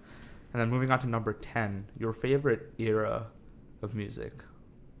love that. And then moving on to number 10, your favorite era of music,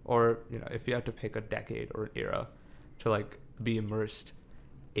 or if you had to pick a decade or an era to like be immersed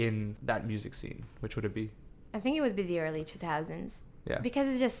in that music scene, which would it be? I think it would be the early 2000s. Yeah.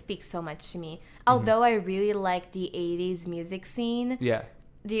 Because it just speaks so much to me. Although I really like the 80s music scene. Yeah.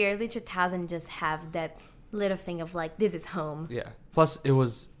 The early 2000s just have that little thing of like, this is home. Yeah. Plus, it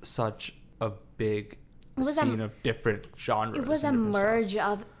was such a big scene of different genres. It was a merge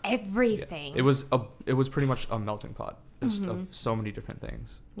of everything. Yeah. It was pretty much a melting pot just of so many different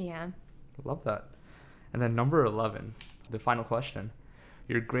things. Yeah. I love that. And then number 11, the final question,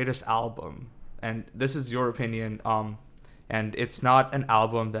 your greatest album. And this is your opinion. And it's not an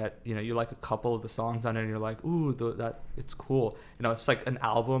album that, you like a couple of the songs on it and you're like, ooh, that it's cool. It's like an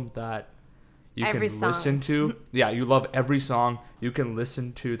album that you can listen to. Yeah, you love every song. You can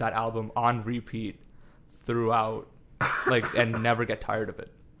listen to that album on repeat throughout, and never get tired of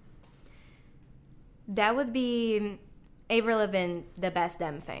it. That would be Avril Lavigne, The Best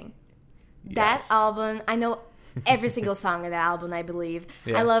Damn Thing. Yes. That album, I know every single song in the album, I believe.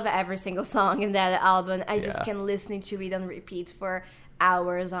 Yeah. I love every single song in that album. I just Yeah. can listen to it on repeat for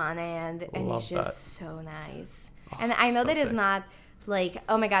hours on end, and Love it's just that. so nice. Oh, And I know so that it's sick. not like,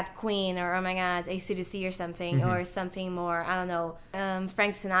 oh my god, Queen, or oh my god, AC/DC or something, Mm-hmm. or something more, I don't know,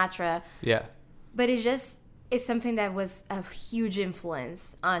 Frank Sinatra. Yeah. But it's something that was a huge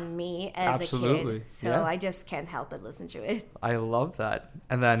influence on me as Absolutely, a kid. So yeah. I just can't help but listen to it. I love that.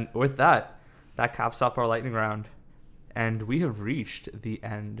 And then with that caps off our lightning round. And we have reached the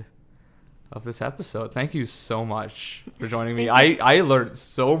end of this episode. Thank you so much for joining me. I learned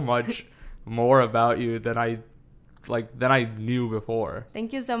so much more about you than I knew before.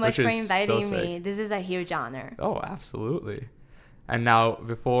 Thank you so much Which for is so inviting sick. me. This is a huge honor. Oh, absolutely. And now,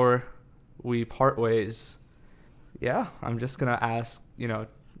 before we part ways, yeah, I'm just going to ask, you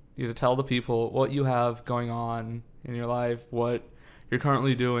to tell the people what you have going on in your life, what you're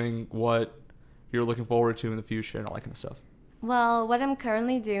currently doing, what you're looking forward to in the future, and all that kind of stuff. Well, what I'm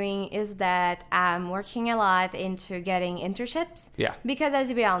currently doing is that I'm working a lot into getting internships. Yeah. Because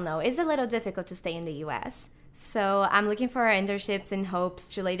as we all know, it's a little difficult to stay in the US. So I'm looking for internships in hopes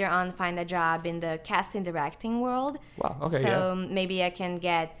to later on find a job in the casting directing world. Wow, okay, So maybe I can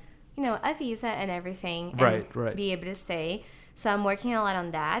get, a visa and everything and Right. be able to stay. So I'm working a lot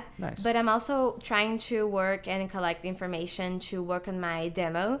on that. Nice. But I'm also trying to work and collect information to work on my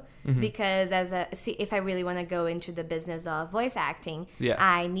demo because if I really want to go into the business of voice acting, Yeah.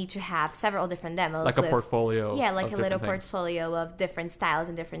 I need to have several different demos. Like a portfolio. Yeah, like of a little different things. portfolio of different styles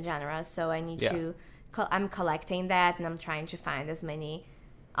and different genres. So I need Yeah. to, I'm collecting that and I'm trying to find as many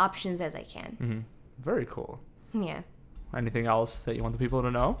options as I can. Mm-hmm. Very cool. Yeah. Anything else that you want the people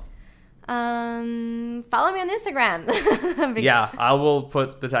to know? Follow me on Instagram. Yeah, I will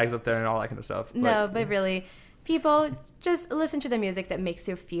put the tags up there and all that kind of stuff. But really, people, just listen to the music that makes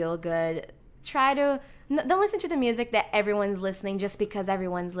you feel good. Don't listen to the music that everyone's listening just because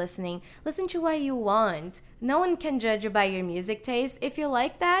everyone's listening. Listen to what you want. No one can judge you by your music taste. If you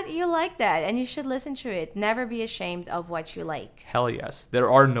like that, you like that, and you should listen to it. Never be ashamed of what you like. Hell yes.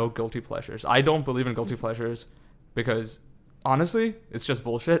 There are no guilty pleasures. I don't believe in guilty pleasures because, honestly, it's just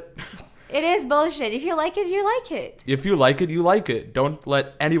bullshit. It is bullshit. If you like it, you like it. If you like it, you like it. Don't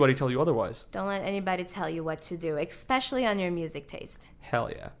let anybody tell you otherwise. Don't let anybody tell you what to do, especially on your music taste. Hell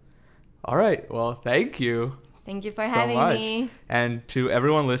yeah. All right. Well, thank you. Thank you for so having much. me. And to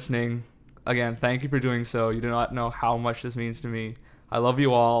everyone listening, again, thank you for doing so. You do not know how much this means to me. I love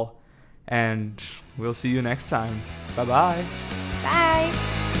you all, and we'll see you next time. Bye-bye. Bye.